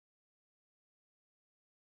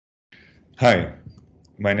Hi,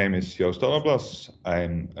 my name is Joost Alleblas.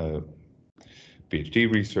 I'm a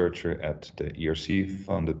PhD researcher at the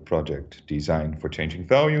ERC-funded project Design for Changing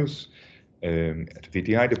Values at the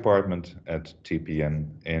VTI department at TPN,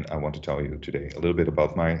 and I want to tell you today a little bit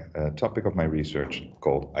about my topic of my research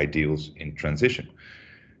called Ideals in Transition.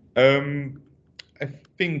 I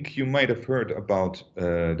think you might have heard about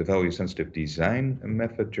the value-sensitive design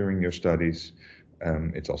method during your studies.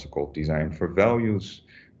 It's also called Design for Values.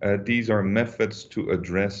 These are methods to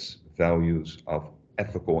address values of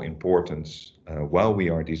ethical importance while we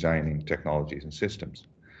are designing technologies and systems.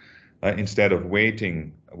 Instead of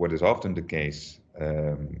waiting, what is often the case,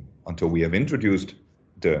 until we have introduced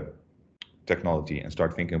the technology and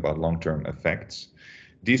start thinking about long-term effects,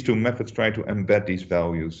 these two methods try to embed these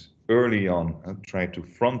values early on and try to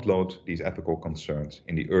front-load these ethical concerns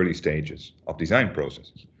in the early stages of design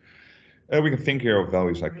processes. We can think here of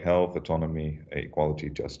values like health, autonomy, equality,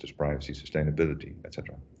 justice, privacy, sustainability,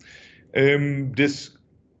 etc. This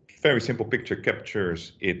very simple picture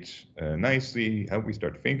captures it nicely. How we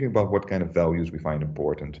start thinking about what kind of values we find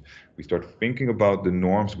important. We start thinking about the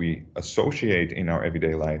norms we associate in our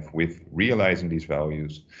everyday life with realizing these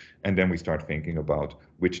values. And then we start thinking about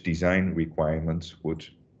which design requirements would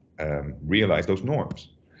realize those norms.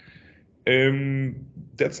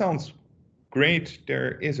 That sounds great.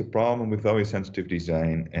 There is a problem with value-sensitive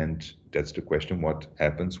design, and that's the question: what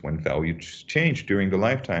happens when values change during the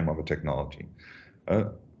lifetime of a technology,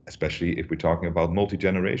 especially if we're talking about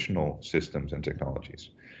multi-generational systems and technologies.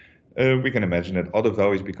 We can imagine that other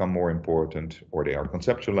values become more important, or they are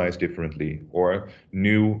conceptualized differently, or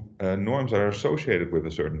new norms are associated with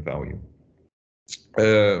a certain value.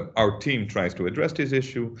 Our team tries to address this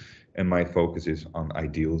issue, and my focus is on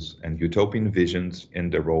ideals and utopian visions and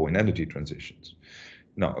their role in energy transitions.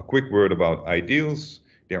 Now, a quick word about ideals.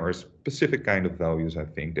 There are specific kind of values, I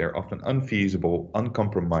think. They're often unfeasible,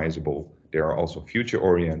 uncompromisable. They are also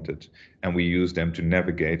future-oriented, and we use them to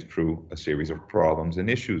navigate through a series of problems and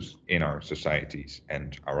issues in our societies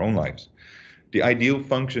and our own lives. The ideal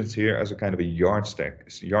functions here as a kind of a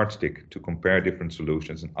yardstick to compare different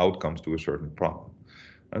solutions and outcomes to a certain problem.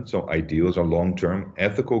 And so ideals are long-term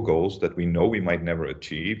ethical goals that we know we might never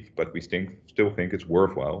achieve, but we still think it's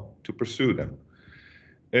worthwhile to pursue them.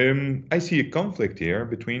 I see a conflict here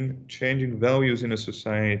between changing values in a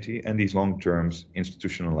society and these long-term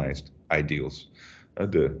institutionalized ideals.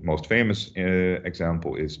 The most famous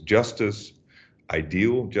example is justice,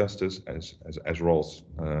 ideal justice as Rawls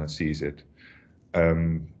sees it.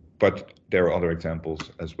 But there are other examples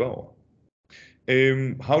as well.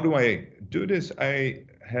 How do I do this? I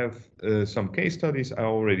have some case studies I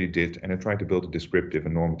already did, and I try to build a descriptive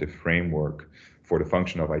and normative framework for the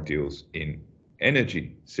function of ideals in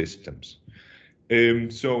energy systems.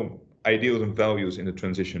 So ideals and values in the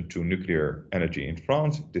transition to nuclear energy in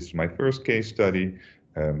France. This is my first case study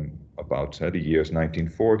about the years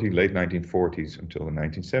 1940, late 1940s until the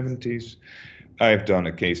 1970s. I've done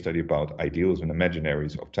a case study about ideals and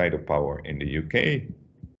imaginaries of tidal power in the UK.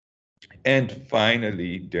 And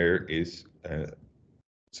finally, there is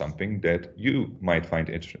something that you might find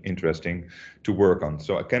interesting to work on.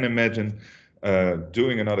 So I can imagine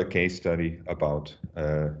doing another case study about,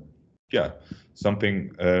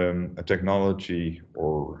 something, a technology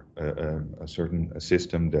or a certain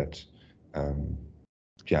system that,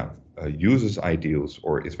 uses ideals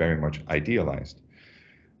or is very much idealized.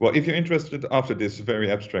 Well, if you're interested after this very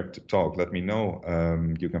abstract talk, let me know.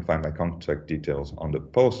 You can find my contact details on the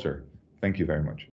poster. Thank you very much.